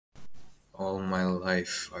All my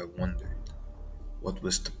life I wondered what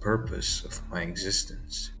was the purpose of my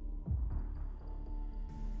existence,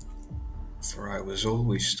 for I was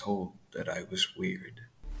always told that I was weird,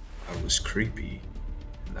 I was creepy,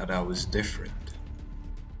 and that I was different.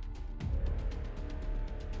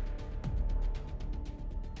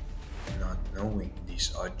 Not knowing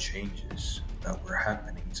these odd changes that were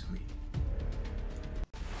happening to me,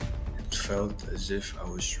 it felt as if I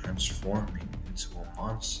was transforming into a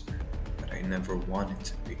monster that I never wanted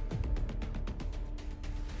to be.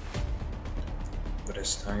 But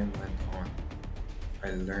as time went on,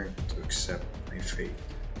 I learned to accept my fate,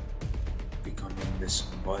 becoming this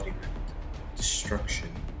embodiment of destruction,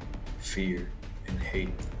 fear, and hate.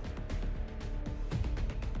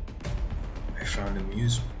 I found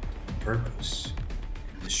amusement and purpose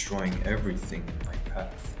in destroying everything in my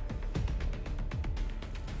path,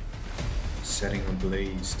 setting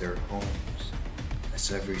ablaze their homes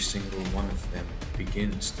as every single one of them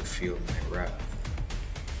begins to feel my wrath.